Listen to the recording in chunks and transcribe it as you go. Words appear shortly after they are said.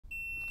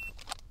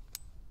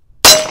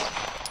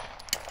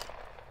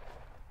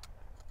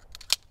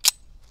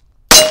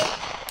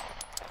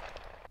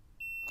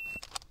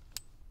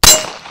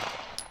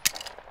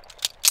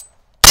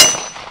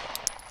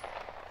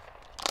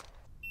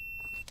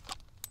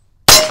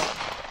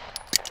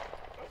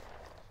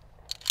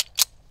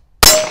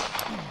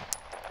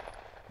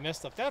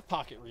Messed up that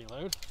pocket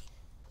reload.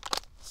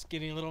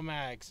 Skinny little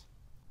mags.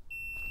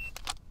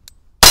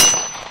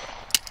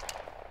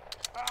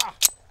 Ah!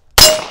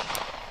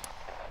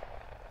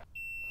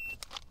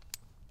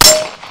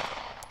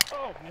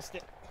 Oh, missed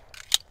it.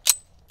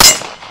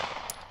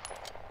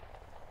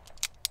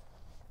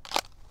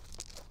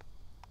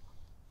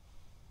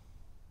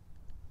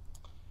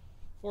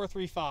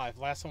 .435.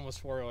 Last one was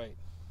 .408.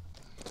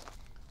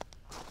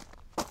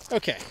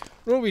 Okay,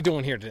 what are we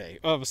doing here today?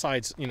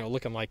 Besides,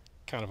 looking like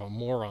kind of a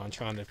moron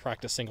trying to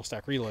practice single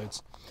stack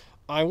reloads,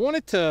 I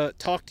wanted to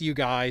talk to you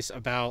guys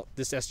about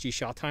this SG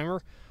shot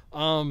timer.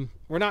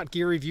 We're not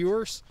gear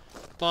reviewers,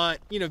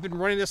 but I've been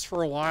running this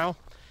for a while,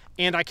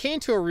 and I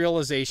came to a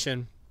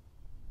realization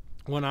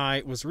when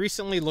I was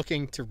recently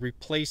looking to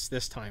replace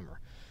this timer.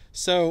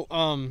 So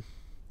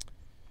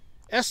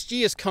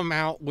SG has come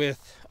out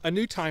with a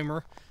new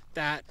timer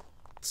that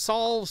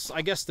solves,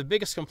 I guess, the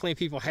biggest complaint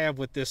people have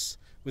with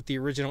the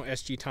original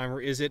SG timer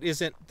is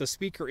the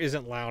speaker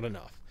isn't loud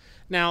enough.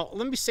 Now,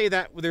 let me say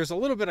that there's a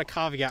little bit of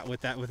caveat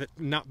with that, with it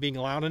not being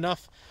loud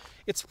enough.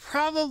 It's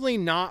probably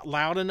not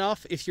loud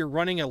enough if you're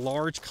running a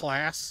large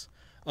class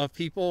of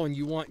people and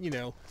you want,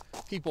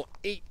 people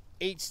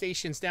eight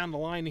stations down the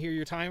line to hear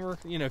your timer.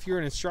 If you're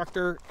an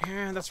instructor,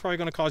 that's probably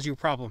going to cause you a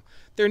problem.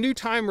 Their new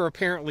timer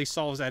apparently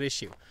solves that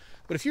issue.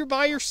 But if you're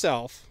by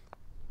yourself,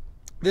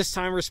 this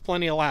timer is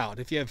plenty loud.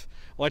 If you have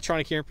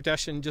electronic hearing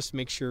protection, just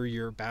make sure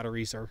your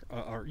batteries are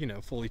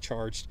fully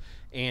charged,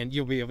 and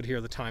you'll be able to hear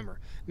the timer.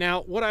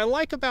 Now, what I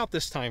like about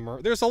this timer,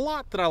 there's a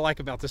lot that I like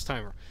about this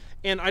timer,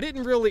 and I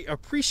didn't really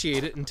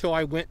appreciate it until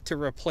I went to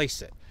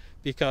replace it,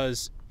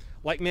 because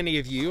like many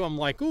of you, I'm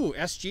like, ooh,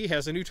 SG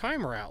has a new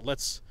timer out.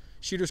 Let's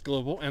Shooters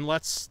Global, and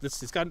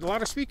it's got a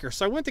louder speakers.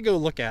 So I went to go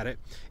look at it.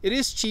 It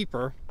is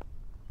cheaper,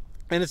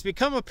 and it's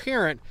become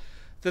apparent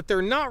that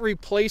they're not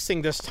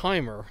replacing this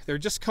timer. They're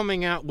just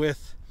coming out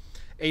with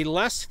a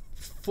less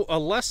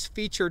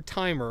featured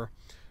timer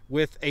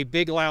with a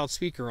big loud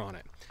speaker on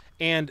it.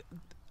 And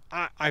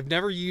I've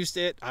never used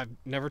it, I've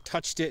never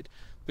touched it,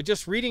 but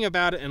just reading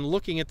about it and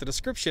looking at the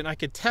description, I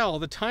could tell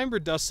the timer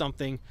does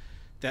something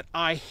that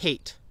I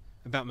hate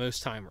about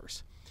most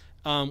timers.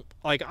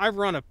 Like, I've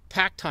run a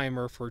pack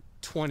timer for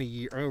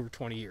over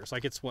 20 years.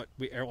 Like, it's what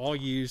we all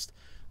used.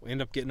 We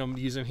end up getting them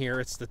to use them here.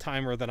 It's the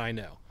timer that I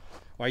know,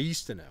 or I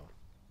used to know.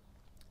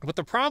 But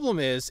the problem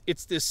is,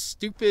 it's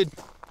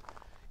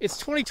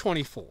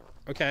 2024,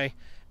 okay?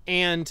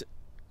 And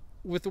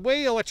with the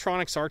way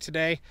electronics are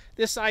today,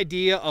 this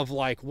idea of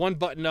like one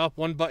button up,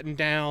 one button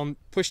down,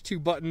 push two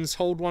buttons,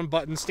 hold one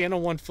button, stand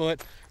on one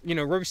foot, rub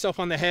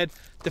yourself on the head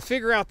to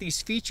figure out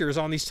these features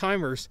on these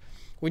timers,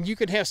 when you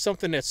could have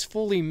something that's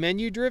fully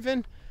menu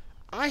driven,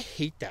 I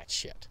hate that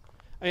shit.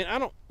 I mean, I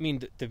don't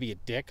mean to be a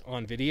dick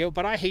on video,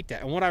 but I hate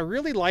that. And what I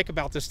really like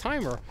about this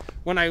timer,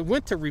 when I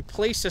went to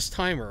replace this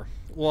timer,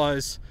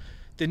 was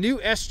the new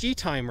SG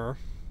timer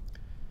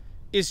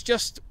is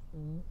just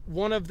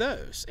one of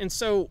those. And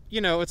so,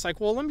 it's like,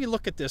 well, let me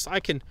look at this.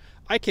 I can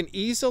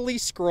easily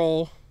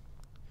scroll,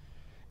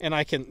 and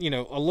I can,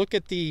 look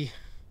at the,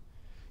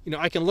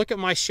 I can look at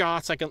my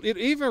shots. I can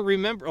even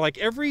remember, like,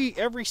 every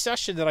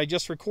session that I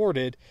just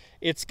recorded,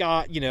 it's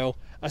got,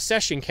 a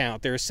session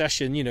count. There's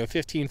session,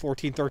 15,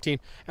 14, 13,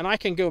 and I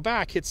can go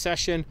back, hit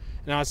session,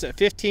 and I was at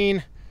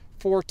 15,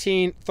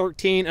 14,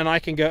 13, and I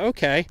can go,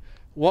 okay,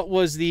 what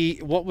was the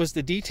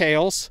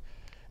details?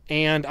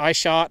 And I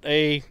shot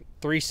a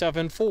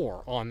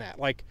 374 on that.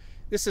 Like,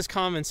 this is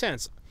common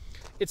sense.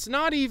 It's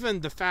not even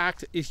the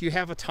fact if you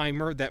have a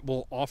timer that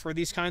will offer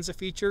these kinds of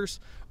features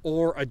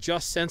or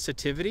adjust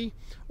sensitivity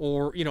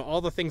or, all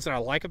the things that I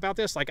like about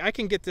this. Like, I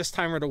can get this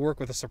timer to work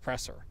with a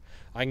suppressor.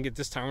 I can get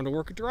this timer to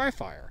work with dry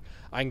fire.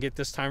 I can get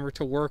this timer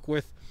to work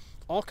with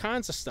all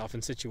kinds of stuff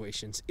in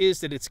situations, is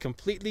that it's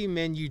completely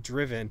menu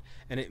driven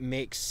and it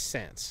makes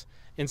sense.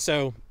 And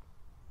so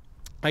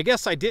I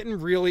guess I didn't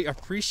really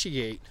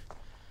appreciate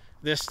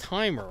this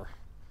timer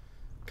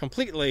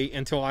completely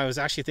until I was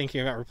actually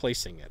thinking about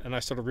replacing it. And I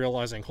started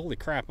realizing, holy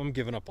crap, I'm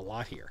giving up a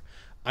lot here.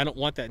 I don't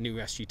want that new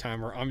SG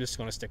timer. I'm just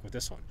going to stick with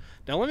this one.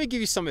 Now, let me give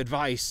you some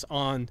advice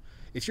on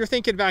if you're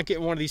thinking about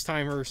getting one of these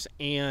timers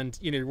and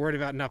you're worried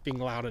about not being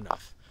loud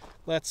enough.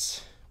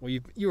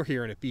 You were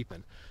hearing it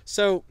beeping.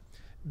 So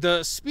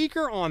the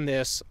speaker on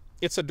this,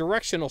 it's a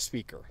directional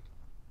speaker.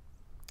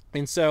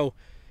 And so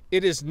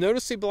it is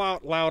noticeably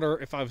louder.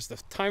 If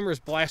the timer is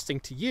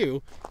blasting to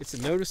you,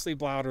 it's noticeably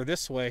louder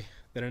this way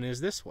than it is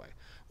this way.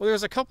 Well,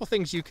 there's a couple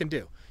things you can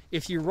do.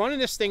 If you're running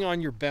this thing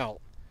on your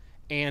belt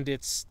and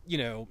it's,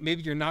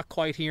 maybe you're not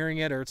quite hearing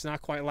it or it's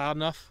not quite loud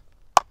enough,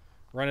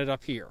 run it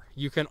up here.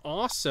 You can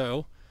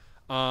also,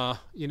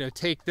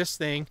 take this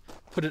thing,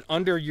 put it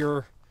under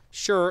your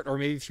shirt, or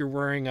maybe if you're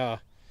wearing a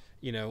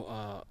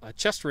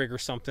chest rig or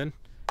something,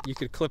 you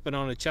could clip it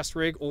on a chest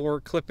rig or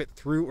clip it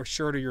through a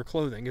shirt or your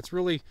clothing. It's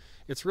really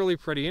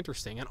pretty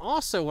interesting. And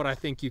also what I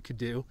think you could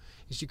do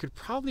is you could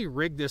probably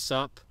rig this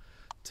up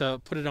to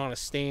put it on a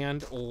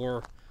stand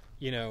or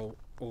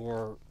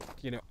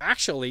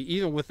actually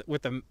even with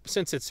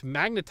since it's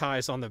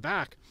magnetized on the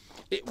back,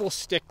 it will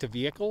stick to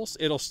vehicles.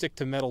 It'll stick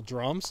to metal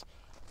drums.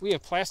 we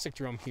have plastic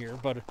drum here,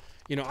 but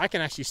you know, I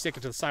can actually stick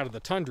it to the side of the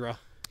Tundra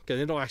because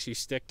it'll actually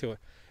stick to it.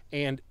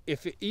 And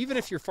even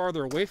if you're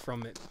farther away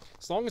from it,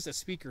 as long as the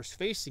speaker's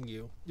facing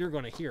you, you're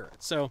going to hear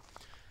it. So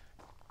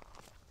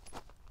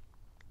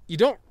you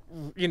don't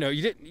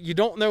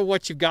know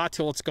what you've got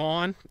till it's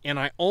gone. And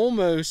I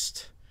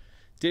almost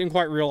didn't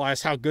quite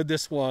realize how good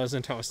this was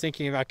until I was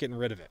thinking about getting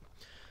rid of it.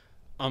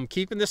 I'm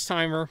keeping this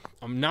timer.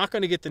 I'm not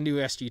going to get the new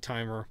SG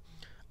timer.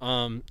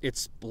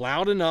 It's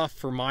loud enough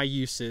for my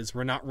uses.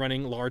 We're not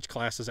running large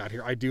classes out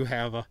here. I do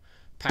have a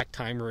pack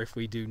timer if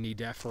we do need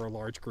that for a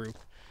large group.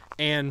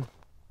 And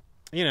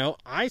you know,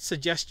 I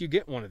suggest you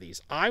get one of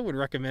these. I would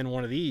recommend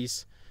one of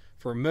these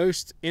for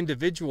most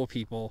individual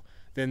people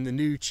than the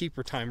new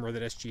cheaper timer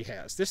that SG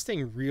has. This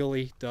thing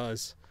really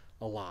does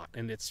a lot,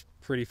 and it's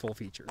pretty full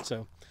featured.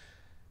 So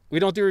we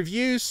don't do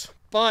reviews,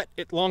 but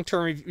long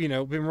term, you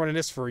know, been running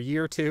this for a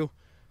year or two.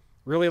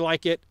 Really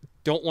like it.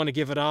 Don't want to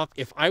give it up.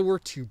 If I were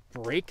to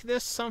break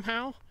this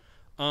somehow,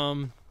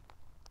 I'd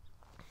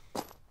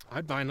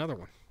buy another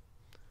one.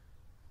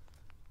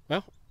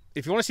 Well,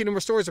 if you want to see more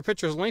stories or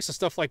pictures, links, and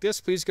stuff like this,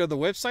 please go to the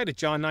website at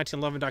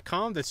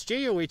John1911.com. That's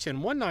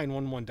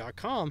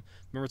JOHN1911.com.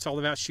 Remember, it's all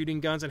about shooting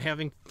guns and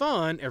having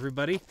fun,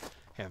 everybody.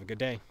 Have a good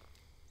day.